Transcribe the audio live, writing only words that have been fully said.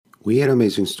We at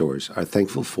Amazing Stories are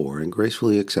thankful for and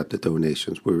gracefully accept the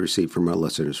donations we receive from our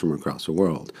listeners from across the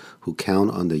world who count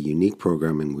on the unique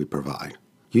programming we provide.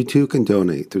 You too can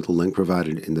donate through the link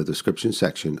provided in the description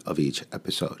section of each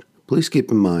episode. Please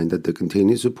keep in mind that the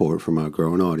continued support from our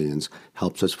growing audience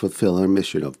helps us fulfill our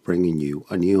mission of bringing you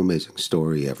a new amazing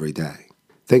story every day.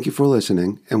 Thank you for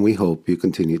listening, and we hope you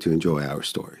continue to enjoy our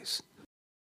stories.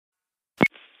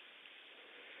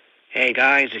 Hey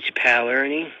guys, it's your pal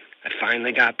Ernie. I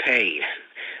finally got paid.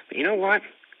 But you know what?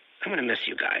 I'm gonna miss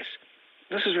you guys.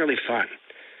 This is really fun.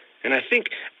 And I think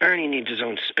Ernie needs his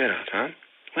own spin-off, huh?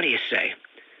 What do you say?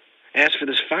 As for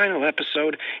this final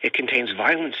episode, it contains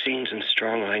violent scenes and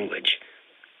strong language.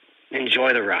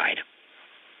 Enjoy the ride.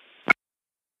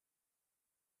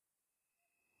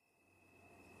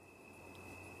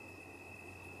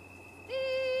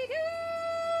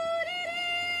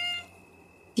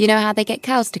 Do you know how they get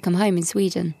cows to come home in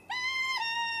Sweden?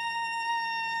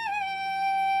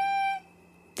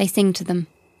 They sing to them.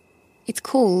 It's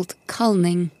called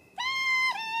culling.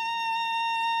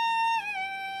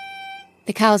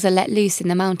 The cows are let loose in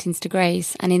the mountains to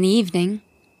graze, and in the evening,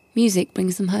 music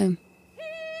brings them home.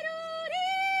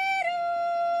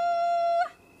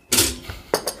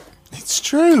 It's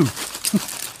true.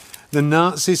 The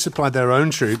Nazis supplied their own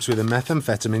troops with a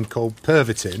methamphetamine called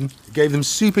Pervitin that gave them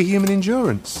superhuman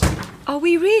endurance. Are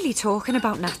we really talking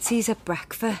about Nazis at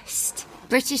breakfast?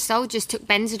 British soldiers took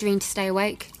Benzedrine to stay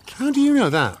awake. How do you know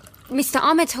that? Mr.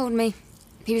 Ahmed told me.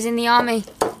 He was in the army.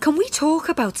 Can we talk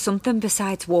about something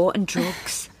besides war and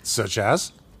drugs? Such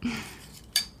as?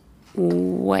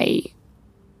 Wait.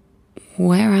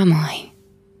 Where am I?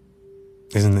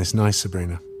 Isn't this nice,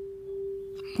 Sabrina?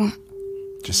 What?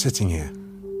 Just sitting here.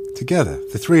 Together,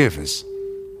 the three of us.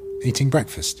 Eating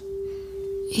breakfast.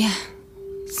 Yeah,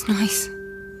 it's nice.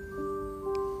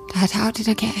 Dad, how did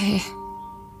I get here?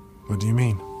 What do you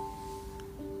mean?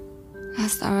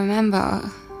 Last I remember,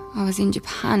 I was in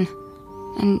Japan.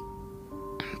 And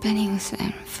Benny was there,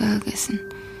 and Fergus,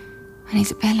 and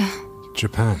Isabella.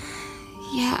 Japan?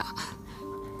 Yeah,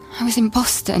 I was in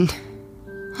Boston,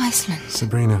 Iceland.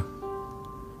 Sabrina,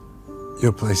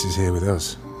 your place is here with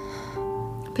us.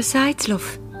 Besides,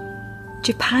 love,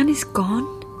 Japan is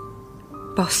gone.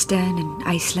 Boston and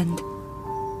Iceland.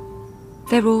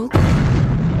 They're all...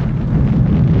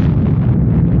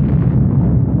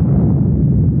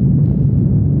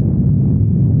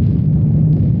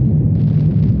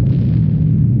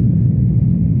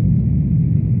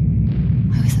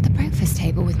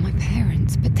 table with my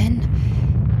parents, but then,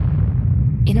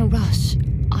 in a rush,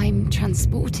 I'm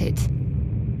transported.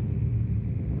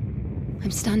 I'm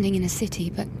standing in a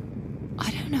city, but I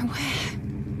don't know where.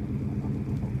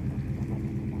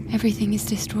 Everything is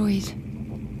destroyed,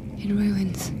 in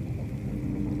ruins.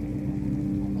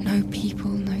 No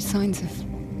people, no signs of...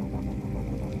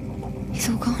 It's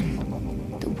all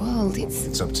gone. The world,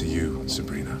 It's up to you,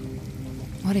 Sabrina.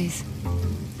 What is?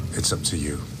 It's up to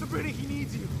you. Sabrina, he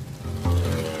needs you.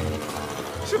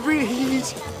 Sabrina,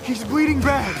 he's bleeding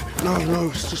bad. No,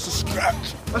 it's just a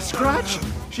scratch. A scratch?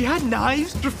 She had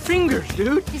knives? Her fingers,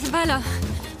 dude. Isabella,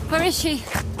 where is she?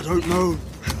 I don't know,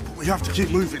 but we have to keep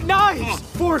moving. Knives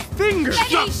for fingers.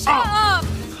 Benny, shut up!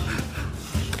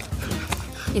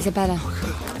 Isabella,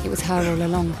 it was her all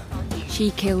along.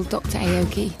 She killed Dr.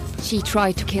 Aoki. She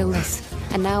tried to kill us.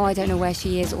 And now I don't know where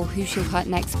she is or who she'll hurt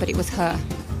next, but it was her.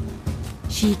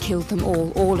 She killed them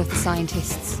all of the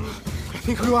scientists. I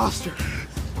think we lost her.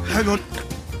 Hang on.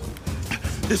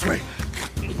 This way.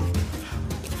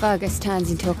 Fergus turns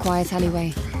into a quiet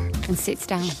alleyway and sits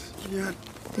down. Yeah.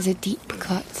 There's a deep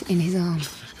cut in his arm,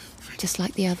 just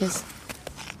like the others.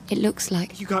 It looks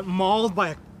like... You got mauled by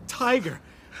a tiger.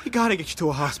 We gotta get you to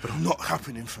a hospital. Not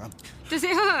happening, fam. Does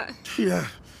it hurt? Yeah,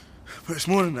 but it's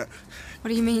more than that. What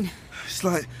do you mean? It's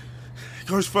like, it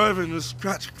goes further than the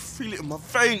scratch. I can feel it in my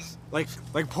veins. Like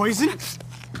poison?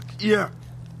 Yeah.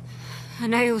 Her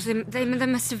nails, they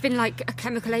must have been like a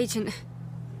chemical agent.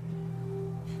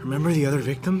 Remember the other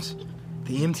victims?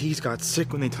 The EMTs got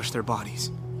sick when they touched their bodies.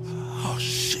 Oh,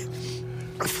 shit.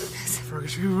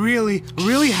 Fergus, we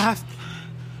really have...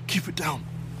 Keep it down.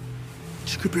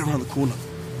 She could be around the corner.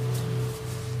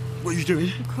 What are you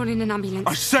doing? I'm calling an ambulance.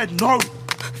 I said no!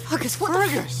 Fergus, what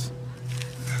Fergus!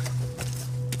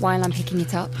 While I'm picking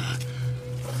it up,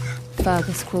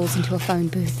 Fergus crawls into a phone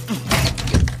booth.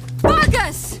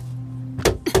 Fergus!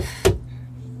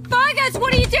 Fergus,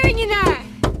 what are you doing in there?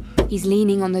 He's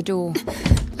leaning on the door.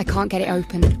 I can't get it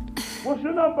open. What's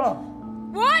your number?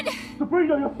 What?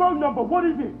 Sabrina, your phone number, what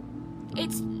is it?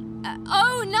 It's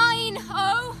 090.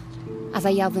 As I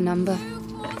yell the number,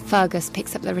 Fergus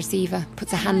picks up the receiver,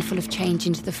 puts a handful of change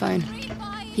into the phone.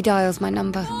 He dials my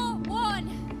number.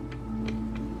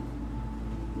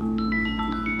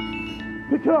 4-1.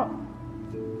 Pick up!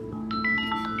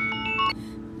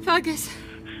 Fergus.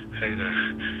 Hey there.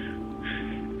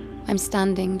 I'm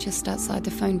standing just outside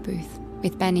the phone booth,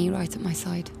 with Benny right at my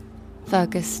side.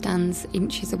 Fergus stands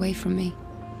inches away from me,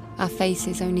 our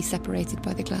faces only separated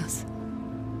by the glass.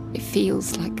 It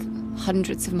feels like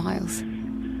hundreds of miles.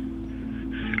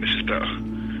 This is better.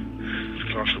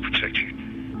 The glass will protect you.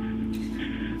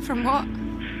 From what?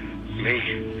 Me.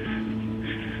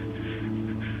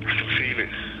 I can feel it.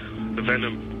 The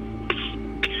venom.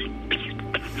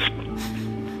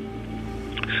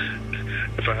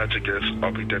 If I had to guess,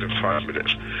 I'll be dead in 5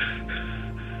 minutes.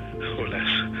 Or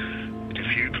less.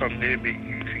 If you come near me,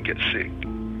 you can get sick.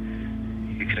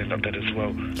 You can end up dead as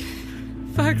well.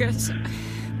 Fergus,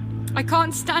 I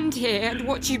can't stand here and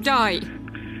watch you die.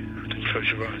 Then close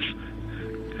your eyes.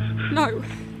 No.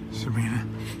 Sabrina,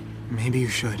 maybe you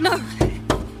should. No!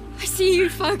 I see you,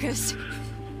 Fergus.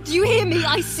 Do you hear me?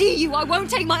 I see you. I won't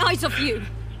take my eyes off you.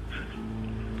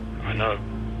 I know.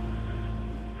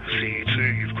 I see you too.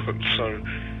 You've got so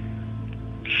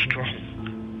strong.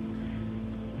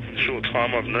 In the short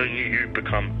time I've known you, you've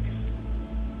become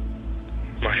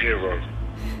my hero.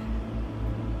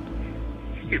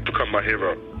 You've become my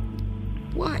hero.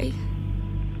 Why?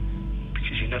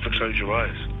 Because you never close your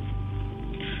eyes.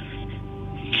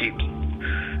 You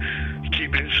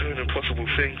keep doing so impossible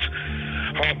things,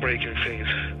 heartbreaking things.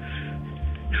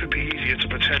 It would be easier to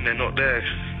pretend they're not there,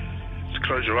 to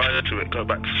close your eyes to it, go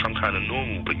back to some kind of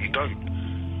normal, but you don't.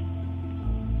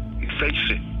 You face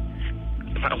it.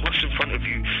 No matter what's in front of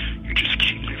you, you just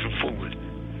keep moving forward.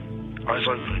 Eyes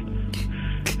open.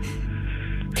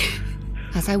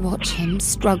 As I watch him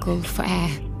struggle for air,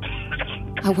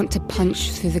 I want to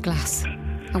punch through the glass.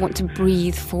 I want to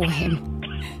breathe for him.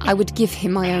 I would give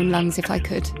him my own lungs if I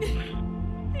could.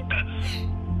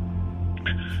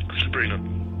 Sabrina.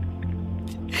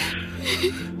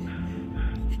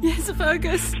 Yes,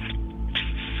 Fergus.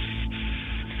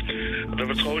 I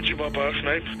never told you my birth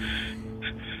name.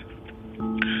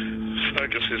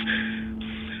 Fergus is...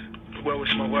 well,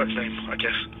 it's my work name, I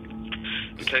guess.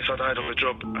 In case I died on the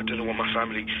job, I didn't want my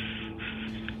family...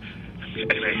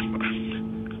 Anyway,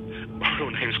 my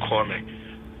real name's Kwame.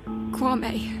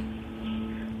 Kwame.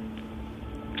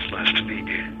 It's nice to meet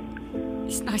you.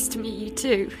 It's nice to meet you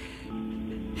too.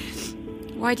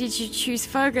 Why did you choose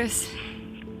Fergus?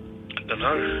 I don't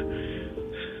know.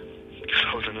 Guess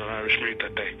I was in an Irish mood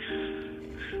that day.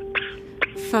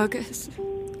 Fergus.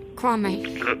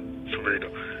 Kwame. Look, Sabrina,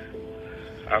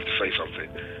 I have to say something.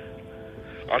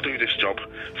 I do this job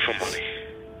for money.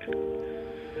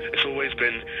 It's always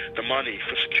been the money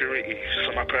for security,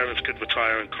 so my parents could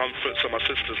retire in comfort, so my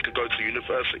sisters could go to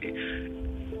university.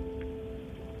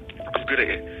 I'm good at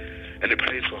it, and it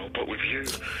pays well, but with you...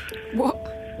 What?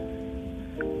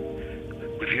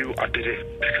 With you, I did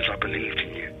it because I believed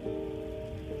in you.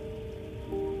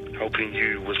 Helping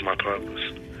you was my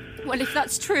purpose. Well, if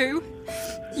that's true,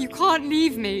 you can't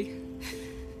leave me.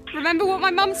 Remember what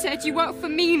my mum said? You work for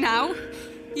me now.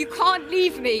 You can't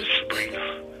leave me.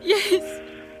 Sabrina. Yes.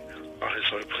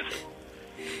 Eyes open.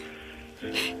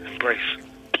 Embrace.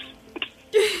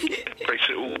 Embrace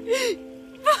it all.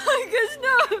 Fergus,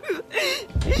 no!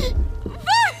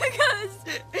 Fergus!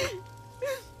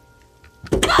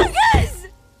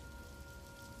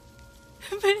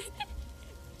 Fergus!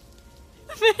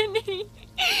 Benny,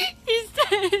 he's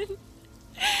dead.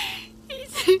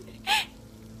 He's...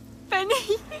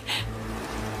 Benny?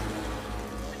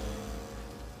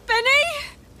 Benny?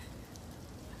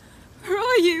 Where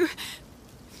are you?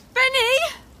 Benny?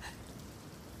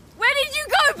 Where did you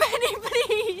go, Benny,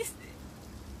 please?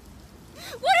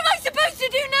 What am I supposed to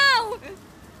do now?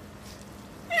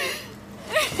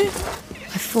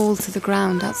 I fall to the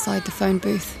ground outside the phone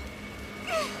booth.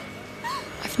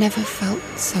 I've never felt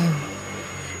so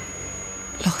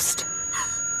lost.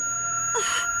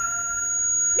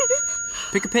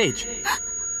 Pick a page.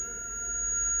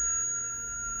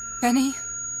 Benny?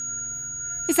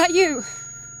 Is that you?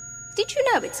 Did you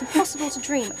know it's impossible to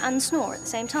dream and snore at the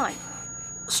same time?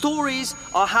 Stories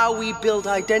are how we build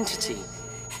identity.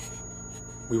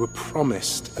 We were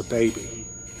promised a baby,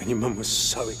 and your mum was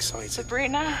so excited.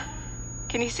 Sabrina,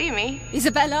 can you see me?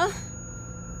 Isabella?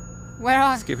 Where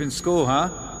are... Skipping school, huh?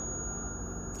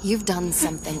 You've done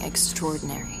something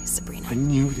extraordinary, Sabrina. I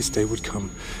knew this day would come.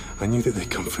 I knew that they'd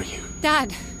come for you.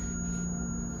 Dad?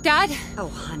 Dad? Oh,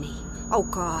 honey. Oh,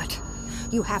 God.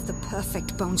 You have the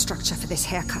perfect bone structure for this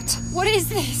haircut. What is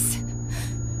this?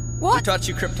 What? Who taught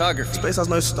you cryptography? Space has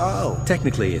no style.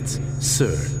 Technically, it's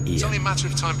Sir Ian. It's only a matter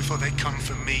of time before they come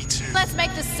for me too. Let's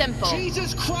make this simple.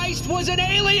 Jesus Christ was an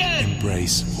alien!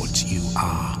 Embrace what you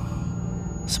are.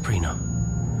 Sabrina,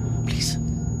 please.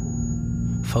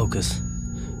 Focus.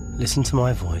 Listen to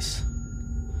my voice.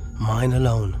 Mine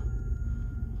alone.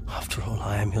 After all,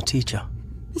 I am your teacher.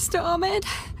 Mr. Ahmed?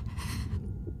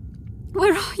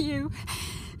 Where are you?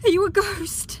 Are you a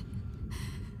ghost?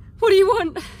 What do you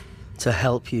want? To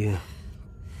help you.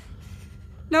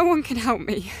 No one can help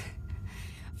me.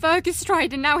 Fergus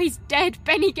tried and now he's dead.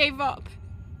 Benny gave up.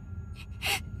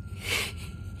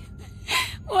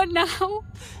 What now?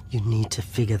 You need to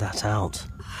figure that out.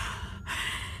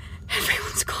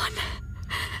 Everyone's gone.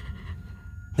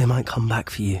 They might come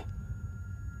back for you.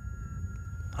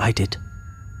 I did.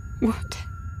 What?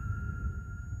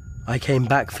 I came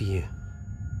back for you.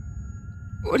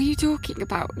 What are you talking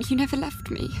about? You never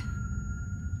left me.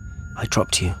 I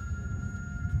dropped you.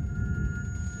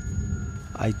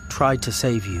 I tried to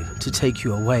save you, to take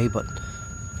you away, but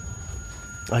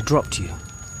I dropped you.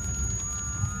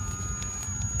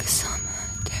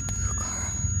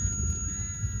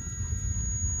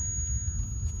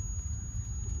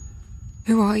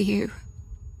 Who are you?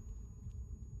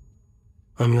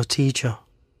 I'm your teacher.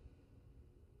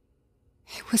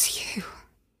 It was you.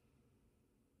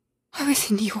 I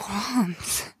was in your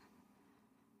arms.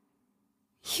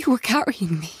 You were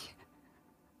carrying me.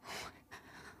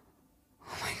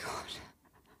 Oh my God.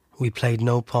 We played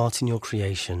no part in your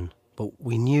creation, but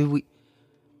we knew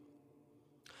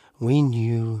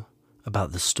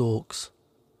about the stalks,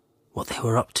 what they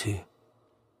were up to,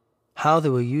 how they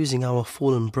were using our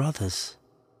fallen brothers.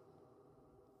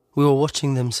 We were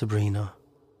watching them, Sabrina.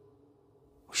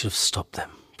 We should have stopped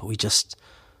them, but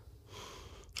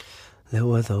there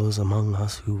were those among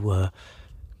us who were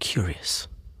curious.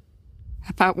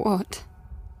 About what?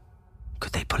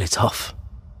 Could they pull it off?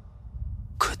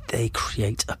 Could they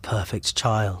create a perfect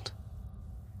child?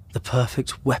 The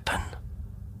perfect weapon?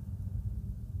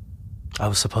 I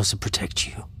was supposed to protect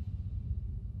you.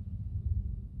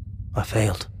 I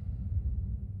failed.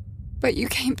 But you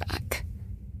came back.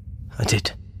 I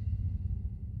did.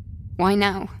 Why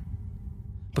now?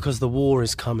 Because the war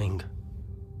is coming.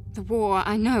 The war,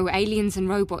 I know, aliens and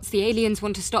robots. The aliens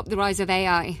want to stop the rise of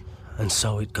AI. And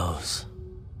so it goes.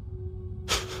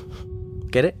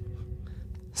 Get it?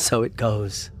 So it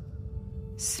goes.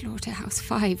 Slaughterhouse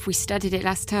 5, we studied it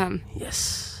last term.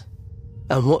 Yes.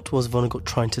 And what was Vonnegut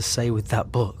trying to say with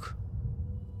that book?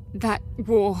 That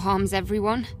war harms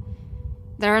everyone.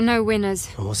 There are no winners.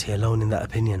 And was he alone in that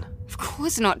opinion? Of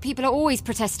course not. People are always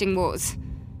protesting wars.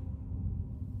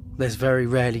 There's very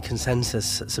rarely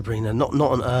consensus, Sabrina. Not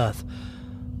on Earth.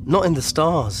 Not in the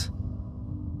stars.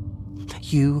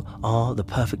 You are the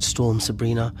perfect storm,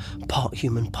 Sabrina. Part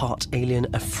human, part alien,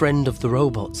 a friend of the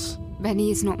robots. Benny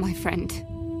is not my friend.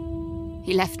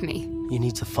 He left me. You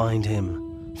need to find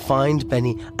him. Find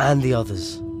Benny and the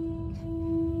others.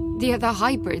 The other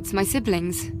hybrids, my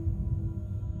siblings.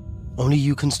 Only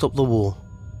you can stop the war.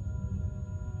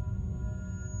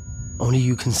 Only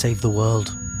you can save the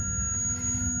world.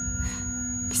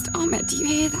 Mr. Ahmed, do you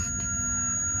hear that?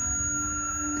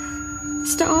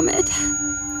 Mr. Ahmed?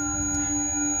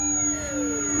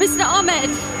 Mr.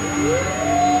 Ahmed!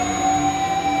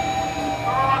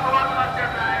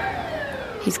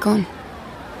 He's gone.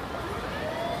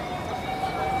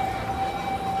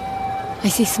 I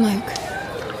see smoke.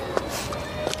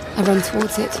 I run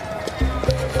towards it.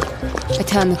 I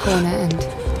turn the corner and...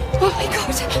 Oh my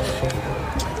God!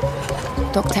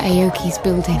 Dr. Aoki's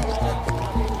building.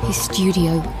 His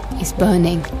studio is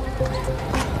burning.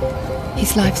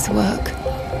 His life's work.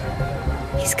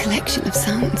 His collection of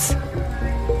sounds.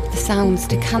 The sounds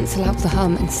to cancel out the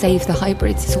hum and save the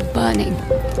hybrids is all burning.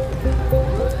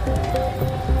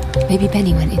 Maybe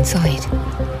Benny went inside.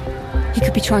 He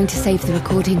could be trying to save the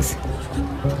recordings.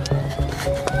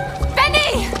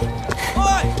 Benny!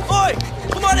 Oi! Oi!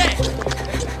 Come on in!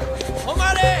 Come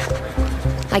on in!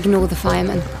 I ignore the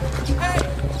fireman.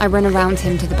 I run around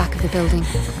him to the back of the building.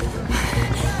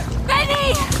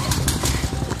 Benny!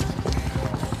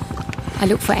 I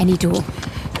look for any door.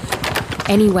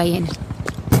 Any way in.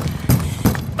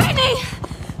 Benny!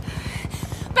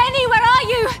 Benny, where are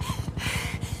you?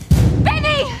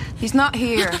 Benny! He's not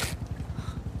here.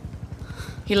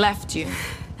 He left you.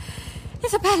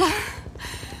 Isabella!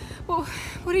 Well,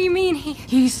 what do you mean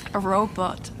He's a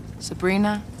robot,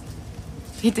 Sabrina.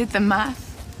 He did the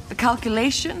math, the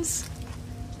calculations.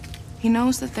 He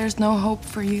knows that there's no hope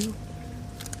for you.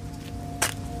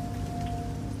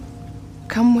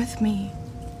 Come with me.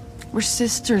 We're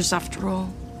sisters, after all.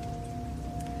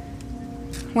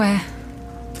 Where?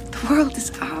 The The world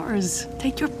is ours.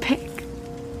 Take your pick.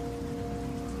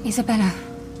 Isabella,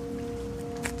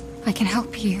 I can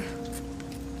help you.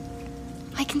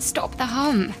 I can stop the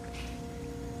harm.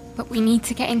 But we need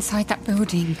to get inside that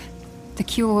building. The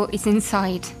cure is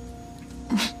inside.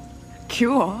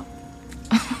 Cure?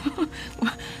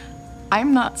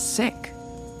 I'm not sick.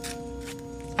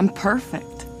 I'm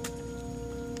perfect.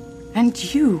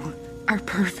 And you are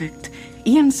perfect.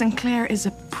 Ian Sinclair is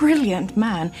a brilliant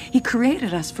man. He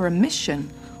created us for a mission.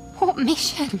 What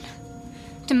mission?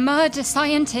 To murder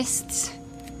scientists?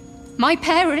 My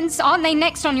parents, aren't they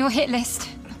next on your hit list?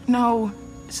 No,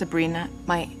 Sabrina.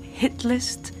 My hit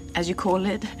list, as you call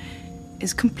it,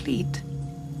 is complete.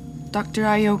 Dr.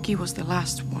 Aoki was the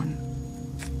last one.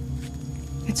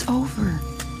 It's over.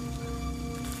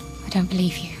 I don't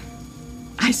believe you.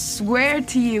 I swear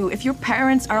to you, if your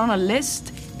parents are on a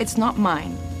list, it's not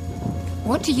mine.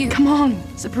 What do you... Come on,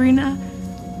 Sabrina.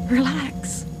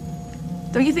 Relax.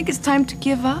 Don't you think it's time to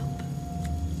give up?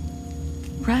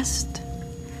 Rest.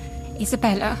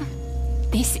 Isabella,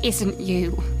 this isn't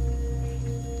you.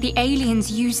 The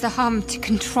aliens use the hum to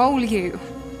control you.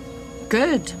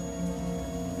 Good.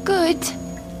 Good?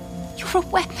 You're a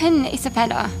weapon,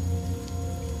 Isabella.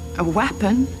 A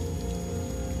weapon?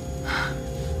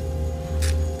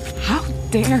 How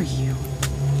dare you?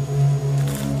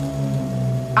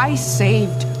 I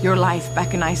saved your life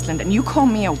back in Iceland, and you call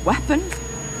me a weapon?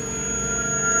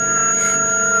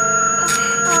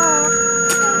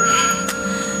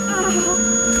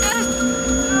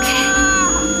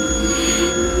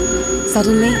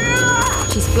 Suddenly,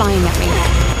 she's flying at me.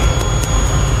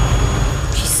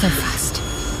 She's so fast.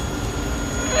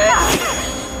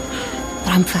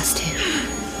 But I'm fast too.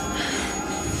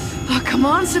 Oh, come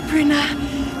on, Sabrina.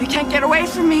 You can't get away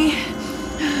from me.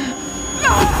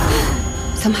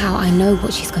 Somehow I know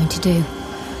what she's going to do.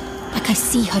 Like I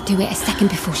see her do it a second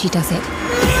before she does it.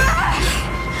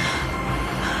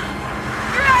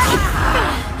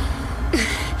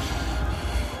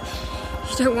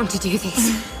 You don't want to do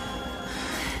this.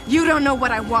 You don't know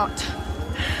what I want.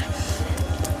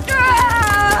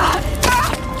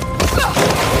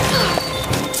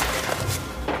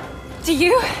 Do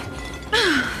you?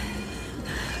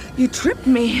 You tripped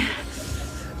me.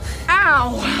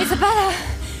 Ow! Isabella,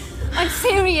 I'm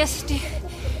serious.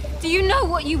 Do you know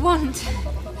what you want?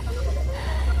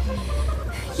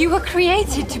 You were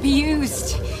created to be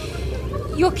used.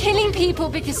 You're killing people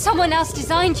because someone else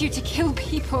designed you to kill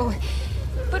people.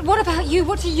 But what about you?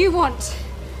 What do you want?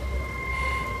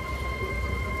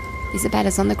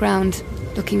 Isabella's on the ground,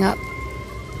 looking up.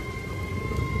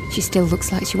 She still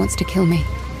looks like she wants to kill me.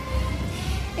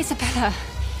 Isabella,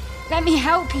 let me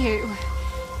help you.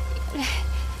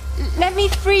 Let me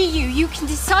free you. You can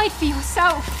decide for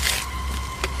yourself.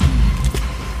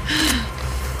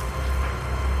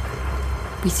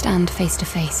 We stand face to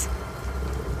face.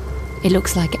 It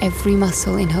looks like every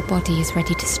muscle in her body is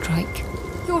ready to strike.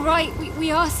 You're right,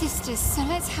 we are sisters, so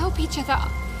let's help each other.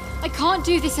 I can't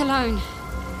do this alone.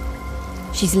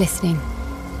 She's listening.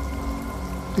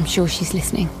 I'm sure she's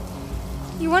listening.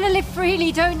 You want to live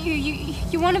freely, don't you?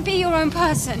 You want to be your own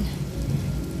person.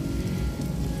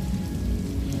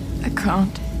 I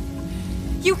can't.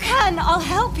 You can! I'll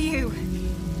help you!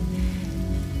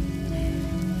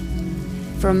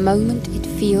 For a moment, it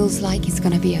feels like it's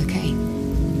gonna be okay.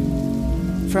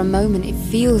 For a moment, it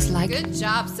feels like... Good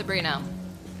job, Sabrina.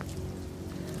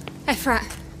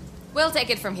 Efrat. We'll take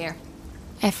it from here.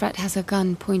 Efrat has a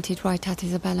gun pointed right at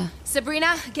Isabella.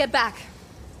 Sabrina, get back.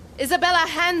 Isabella,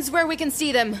 hands where we can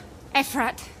see them.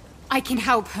 Efrat, I can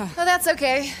help her. Oh, that's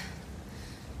okay.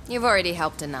 You've already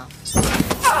helped enough.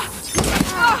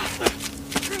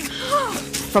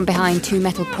 From behind, 2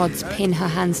 metal prods pin her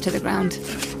hands to the ground.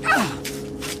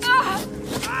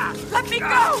 Let me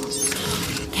go!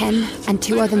 Ken and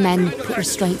 2 other men put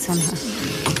restraints on her.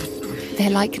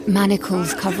 They're like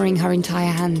manacles covering her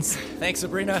entire hands. Thanks,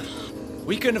 Sabrina.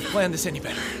 We couldn't have planned this any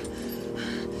better.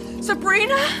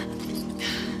 Sabrina?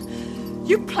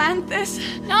 You planned this?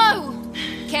 No!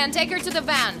 Ken, take her to the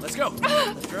van. Let's go.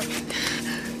 No.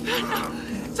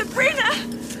 Sabrina!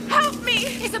 Help me!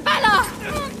 Isabella!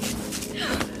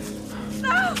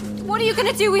 No! What are you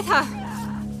gonna do with her?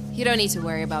 You don't need to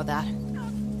worry about that.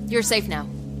 You're safe now.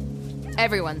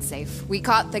 Everyone's safe. We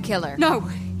caught the killer. No!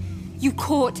 You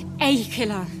caught a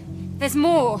killer. There's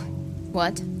more.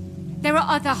 What? There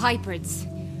are other hybrids.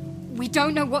 We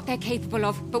don't know what they're capable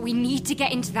of, but we need to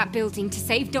get into that building to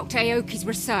save Dr. Aoki's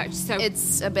research, so...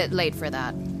 It's a bit late for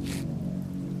that.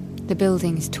 The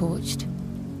building is torched.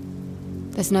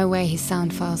 There's no way his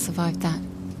sound files survived that.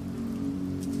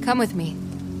 Come with me.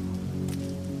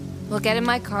 We'll get in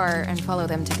my car and follow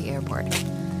them to the airport.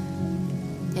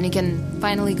 And you can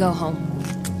finally go home.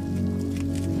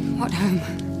 What home?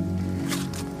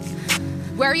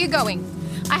 Where are you going?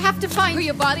 I have to find... Who,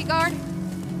 your bodyguard?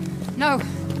 No.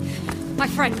 My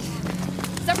friend.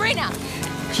 Sabrina!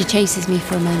 She chases me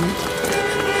for a moment.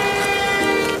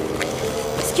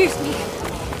 Excuse me.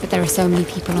 But there are so many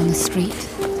people on the street.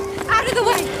 Out of the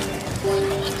way!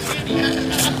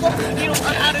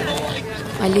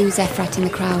 I lose Ephrat in the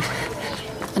crowd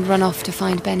and run off to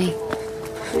find Benny.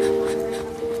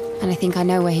 And I think I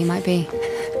know where he might be.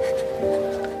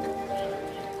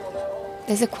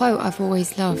 There's a quote I've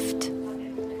always loved.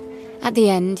 At the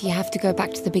end, you have to go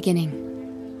back to the beginning.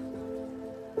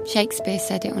 Shakespeare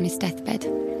said it on his deathbed.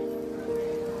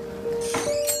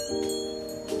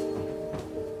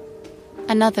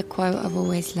 Another quote I've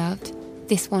always loved,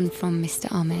 this one from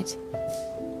Mr. Ahmed.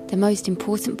 The most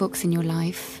important books in your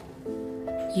life,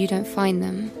 you don't find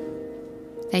them,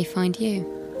 they find you.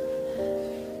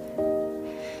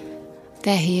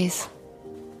 There he is,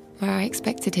 where I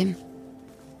expected him,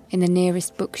 in the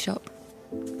nearest bookshop,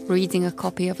 reading a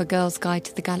copy of A Girl's Guide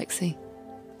to the Galaxy.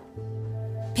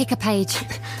 Pick a page.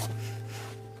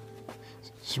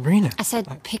 Sabrina. I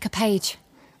said pick a page.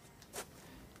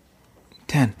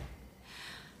 10.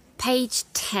 Page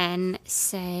 10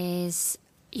 says,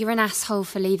 "You're an asshole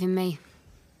for leaving me."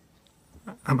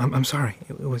 I'm sorry.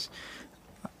 It was...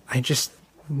 I just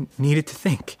needed to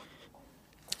think.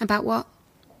 About what?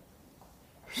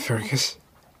 Fergus.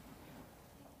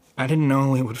 I didn't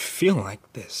know it would feel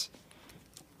like this.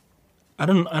 I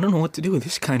don't know what to do with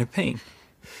this kind of pain.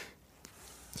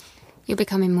 You're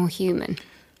becoming more human.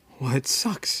 Well, it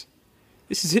sucks.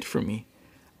 This is it for me.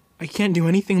 I can't do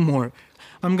anything more.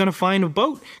 I'm gonna find a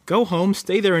boat, go home,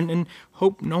 stay there, and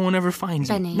hope no one ever finds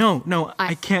Benny, me. No,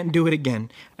 I can't do it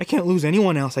again. I can't lose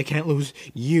anyone else. I can't lose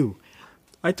you.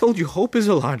 I told you hope is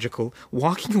illogical.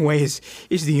 Walking away is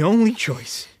the only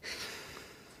choice.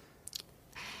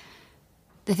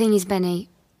 The thing is, Benny,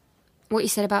 what you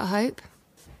said about hope,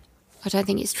 I don't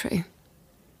think it's true.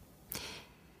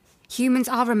 Humans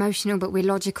are emotional, but we're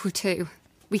logical too.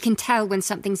 We can tell when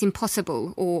something's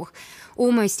impossible or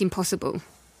almost impossible.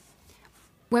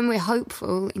 When we're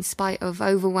hopeful, in spite of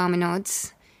overwhelming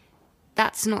odds,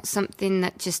 that's not something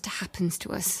that just happens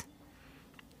to us.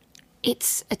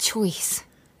 It's a choice.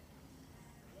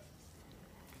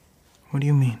 What do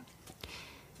you mean?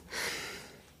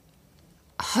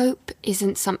 Hope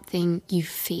isn't something you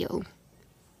feel.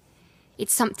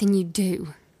 It's something you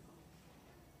do.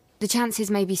 The chances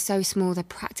may be so small they're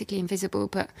practically invisible,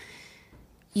 but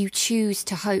you choose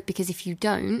to hope because if you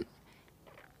don't,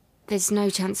 there's no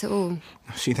chance at all.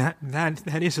 See, that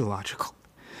is illogical.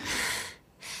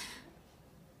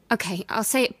 Okay, I'll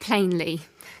say it plainly.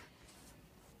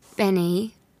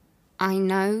 Benny, I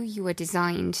know you were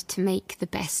designed to make the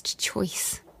best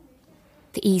choice.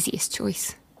 The easiest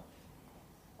choice.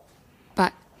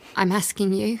 But I'm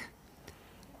asking you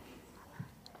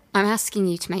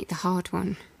to make the hard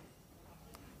one.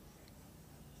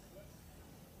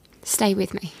 Stay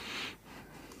with me.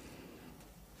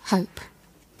 Hope.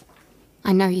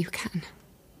 I know you can.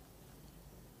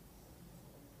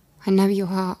 I know your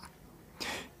heart.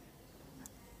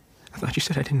 I thought you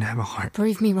said I didn't have a heart.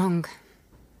 Prove me wrong.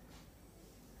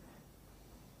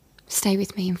 Stay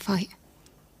with me and fight.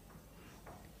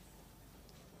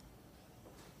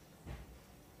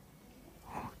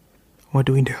 What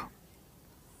do we do?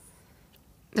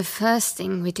 The first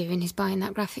thing we're doing is buying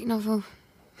that graphic novel.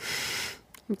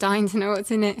 I'm dying to know what's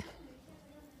in it.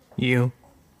 You.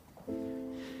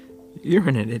 You're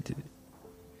in it.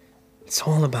 It's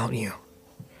all about you.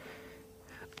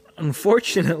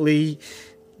 Unfortunately,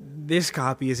 this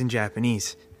copy is in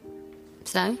Japanese.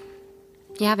 So?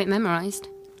 You have it memorized?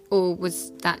 Or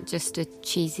was that just a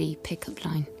cheesy pickup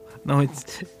line? No,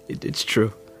 it's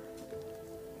true.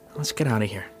 Let's get out of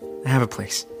here. I have a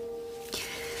place.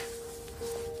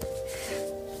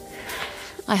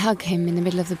 I hug him in the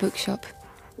middle of the bookshop.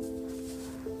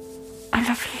 I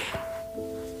love you.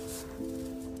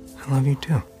 I love you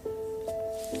too.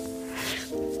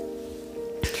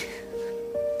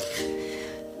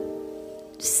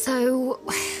 So,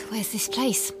 where's this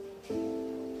place?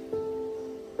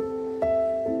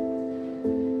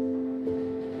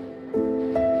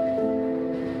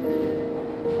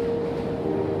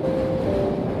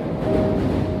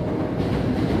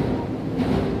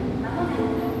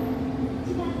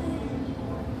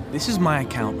 This is my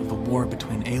account of the war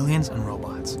between aliens and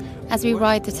robots. As we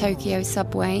ride the Tokyo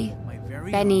subway,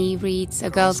 Benny reads A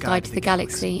Girl's Guide to the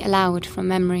Galaxy aloud from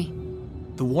memory.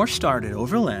 The war started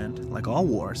over land, like all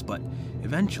wars, but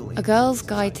eventually... A Girl's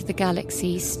Guide to the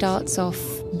Galaxy starts off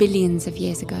billions of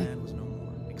years ago.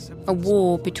 A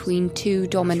war between two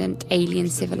dominant alien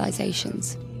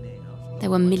civilizations. There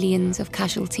were millions of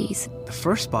casualties. The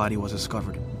first body was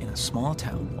discovered in a small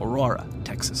town, Aurora,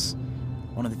 Texas.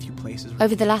 One of the few places...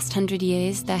 Over the last 100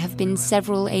 years, there have been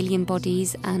several alien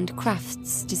bodies and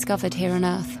crafts discovered here on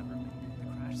Earth.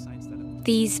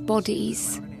 These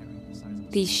bodies,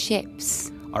 these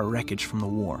ships... are wreckage from the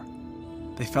war.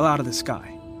 They fell out of the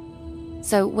sky.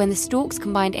 So when the Storks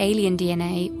combined alien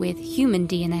DNA with human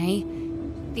DNA,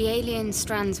 the alien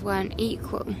strands weren't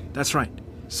equal. That's right.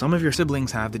 Some of your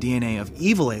siblings have the DNA of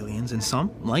evil aliens, and some,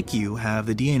 like you, have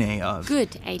the DNA of...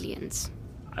 good aliens.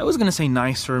 I was gonna say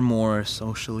nicer, more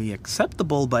socially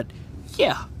acceptable, but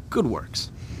yeah, good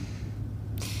works.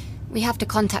 We have to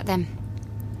contact them.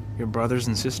 Your brothers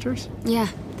and sisters? Yeah,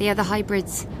 the other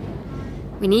hybrids.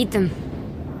 We need them.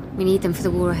 We need them for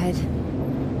the war ahead.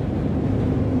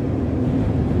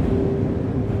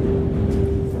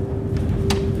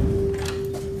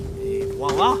 Et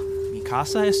voila! Mi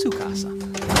casa es su casa.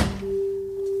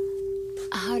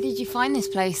 How did you find this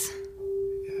place?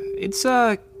 It's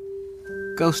a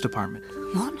ghost apartment.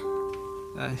 What?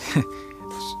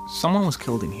 Someone was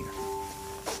killed in here.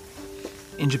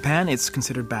 In Japan, it's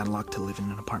considered bad luck to live in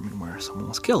an apartment where someone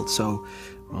was killed, so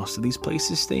most of these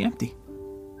places stay empty.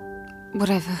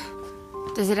 Whatever.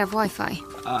 Does it have Wi-Fi?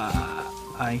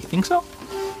 I think so.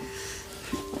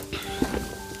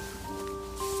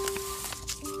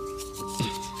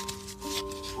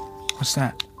 What's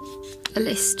that? A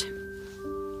list.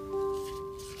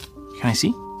 Can I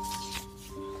see?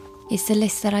 It's the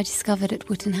list that I discovered at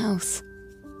Wootton House.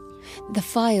 The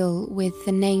file with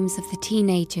the names of the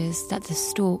teenagers that the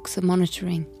Storks are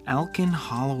monitoring. Alkin,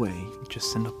 Holloway,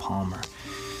 Jacinda Palmer.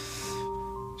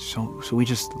 So we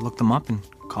just look them up and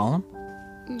call them?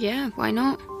 Yeah, why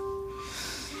not?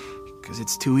 Because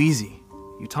it's too easy.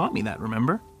 You taught me that,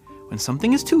 remember? When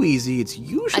something is too easy, it's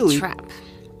usually... a trap.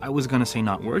 I was gonna say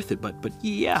not worth it, but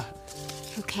yeah.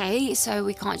 Okay, so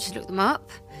we can't just look them up.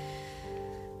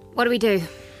 What do we do?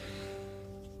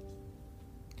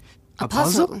 A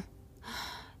puzzle?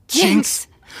 Jinx!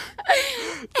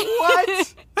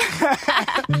 What?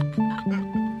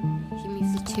 Give me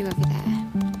the two over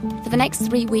there. For the next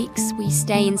 3 weeks, we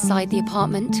stay inside the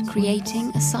apartment,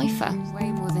 creating a cipher.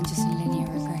 Way more than just a linear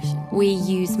regression. We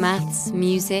use maths,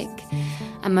 music,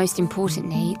 and most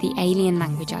importantly, the alien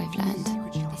language I've learned.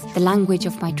 The language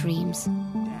of my dreams.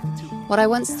 What I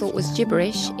once thought was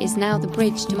gibberish is now the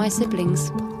bridge to my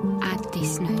siblings. Add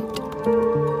this note.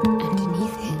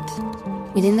 Underneath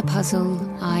it, within the puzzle,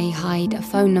 I hide a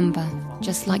phone number,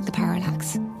 just like the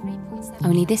parallax.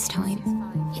 Only this time,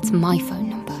 it's my phone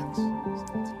number.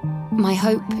 My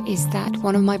hope is that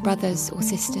one of my brothers or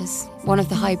sisters, one of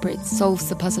the hybrids, solves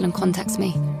the puzzle and contacts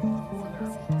me.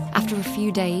 After a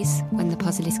few days, when the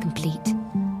puzzle is complete,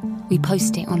 we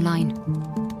post it online.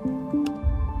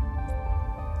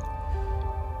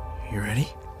 You ready?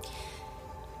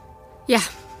 Yeah,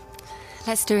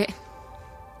 let's do it.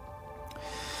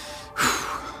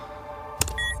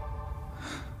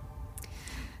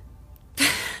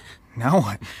 Now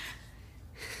what?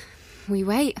 We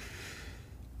wait.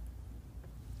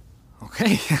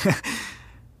 Okay.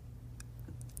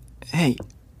 Hey,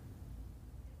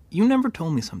 you never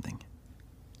told me something.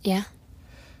 Yeah?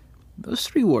 Those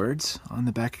 3 words on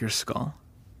the back of your skull,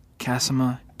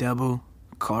 Cassima, Debu,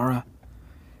 Kara,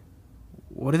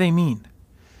 what do they mean?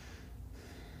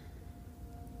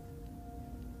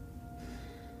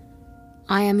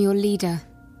 I am your leader.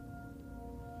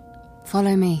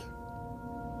 Follow me.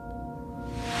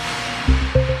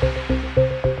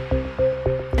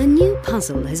 A new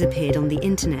puzzle has appeared on the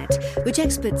internet, which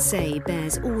experts say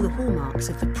bears all the hallmarks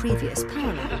of the previous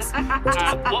parallax.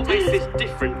 What makes this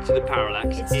different to the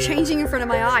parallax? It's changing in front of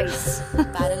my eyes.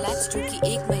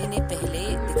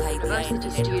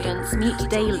 University students meet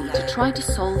daily to try to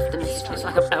solve the mystery. It's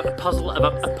like a puzzle of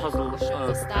a puzzle.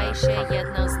 It's like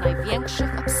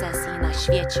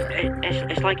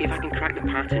if I can crack the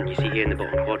pattern you see here in the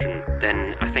bottom quadrant,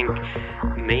 then I think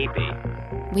maybe...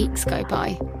 Weeks go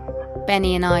by.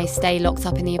 Benny and I stay locked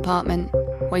up in the apartment,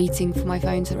 waiting for my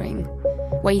phone to ring,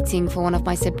 waiting for one of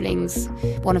my siblings,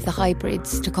 one of the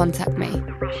hybrids, to contact me.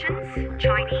 The Russians,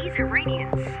 Chinese,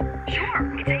 Iranians.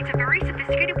 Sure, it's a very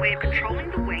sophisticated way of controlling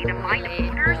the way the mind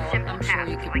orders simple tasks. I'm sure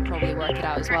you could probably work it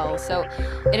out as well. So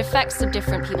it affects the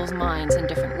different people's minds in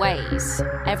different ways.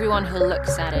 Everyone who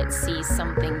looks at it sees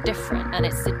something different, and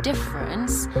it's the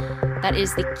difference that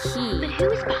is the key. But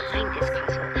who's behind this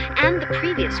puzzle? And the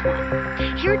previous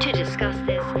one. Here to discuss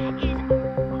this is...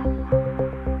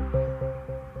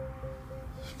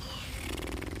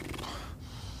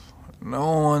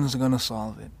 No one's gonna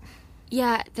solve it.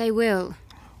 Yeah, they will.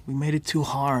 We made it too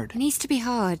hard. It needs to be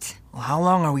hard. Well, how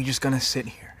long are we just gonna sit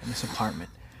here in this apartment?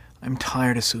 I'm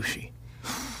tired of sushi.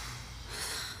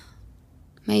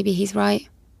 Maybe he's right.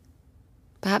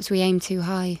 Perhaps we aim too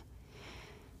high.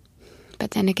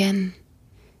 But then again,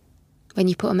 when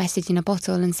you put a message in a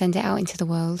bottle and send it out into the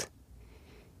world,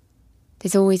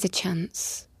 there's always a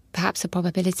chance, perhaps a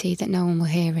probability that no one will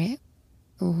hear it,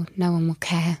 or no one will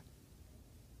care.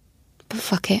 But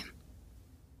fuck it.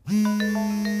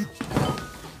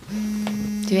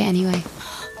 Do it anyway.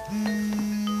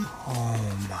 Oh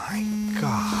my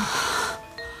God.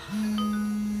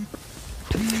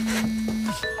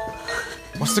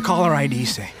 What's the caller ID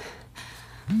say?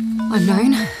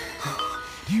 Unknown.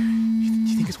 Do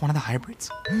you think it's one of the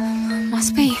hybrids?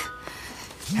 Must be.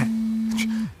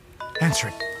 Answer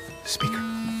it. Speaker.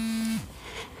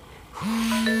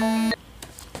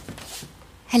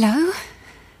 Hello?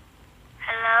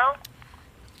 Hello?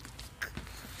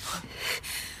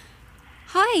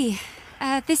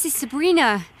 Hi, this is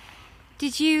Sabrina.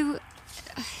 Did you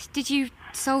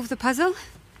solve the puzzle?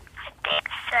 I think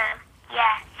so,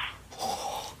 yes.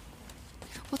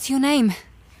 What's your name?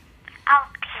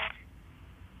 Alkin.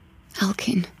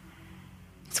 Alkin.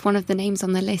 It's one of the names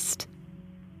on the list.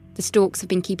 The Storks have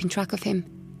been keeping track of him.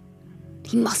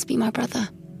 He must be my brother.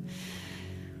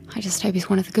 I just hope he's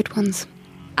one of the good ones.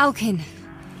 Alkin.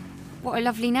 What a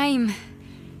lovely name.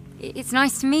 It's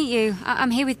nice to meet you.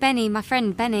 I'm here with Benny, my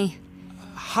friend Benny.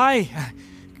 Hi.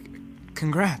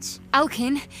 Congrats.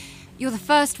 Alkin, you're the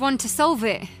first one to solve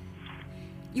it.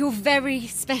 You're very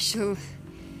special.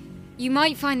 You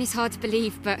might find this hard to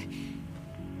believe, but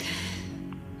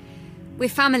we're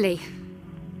family.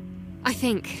 I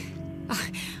think.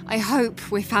 I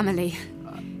hope we're family.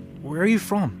 Where are you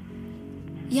from?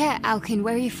 Yeah, Alkin,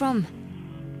 where are you from?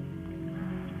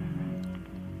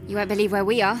 You won't believe where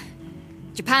we are.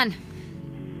 Japan.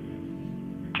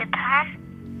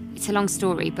 Japan? It's a long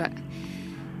story, but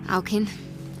Alkin,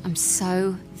 I'm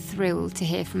so thrilled to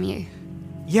hear from you.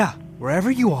 Yeah,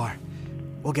 wherever you are,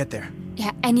 we'll get there.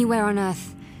 Yeah, anywhere on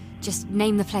Earth. Just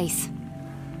name the place.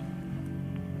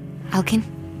 Alkin?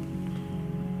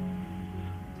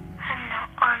 I'm not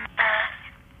on Earth.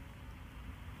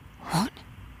 What?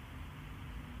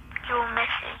 Your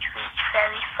message reached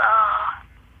very far.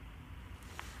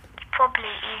 It's probably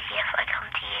easier if I come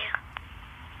to you.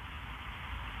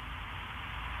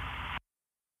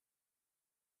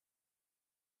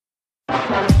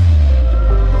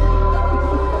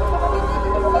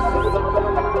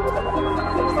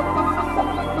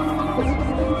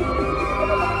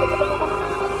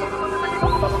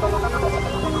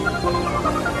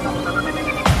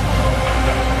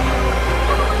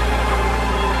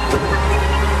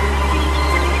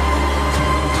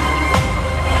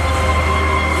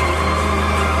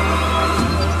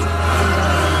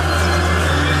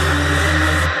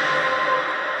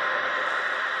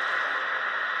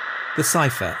 The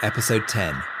Cipher, Episode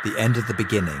 10, The End of the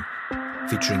Beginning,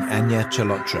 featuring Anya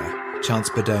Chalotra, Chance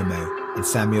Bodomo, and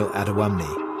Samuel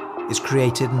Adewamne, is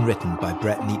created and written by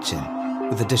Brett Nietzschen,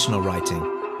 with additional writing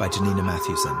by Janina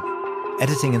Matthewson.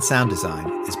 Editing and sound design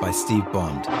is by Steve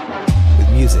Bond,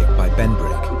 with music by Ben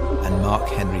Brick and Mark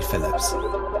Henry Phillips.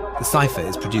 The Cipher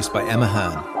is produced by Emma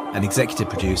Hearn and executive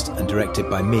produced and directed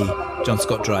by me, John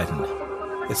Scott Dryden.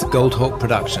 It's a Goldhawk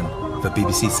production for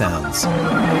BBC Sounds.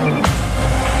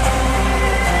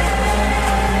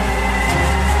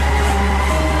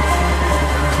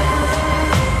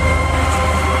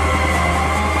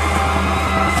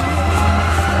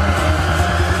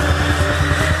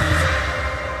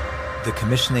 The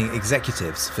commissioning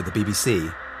executives for the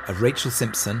BBC are Rachel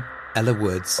Simpson, Ella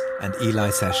Woods, and Eli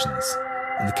Sessions,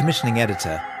 and the commissioning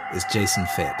editor is Jason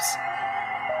Phipps.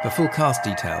 For full cast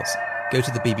details, go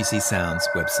to the BBC Sounds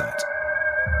website.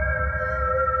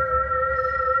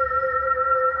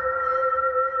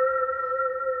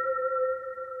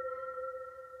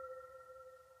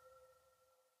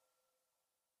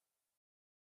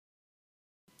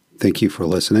 Thank you for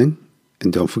listening,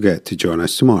 and don't forget to join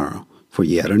us tomorrow for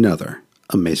yet another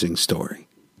amazing story.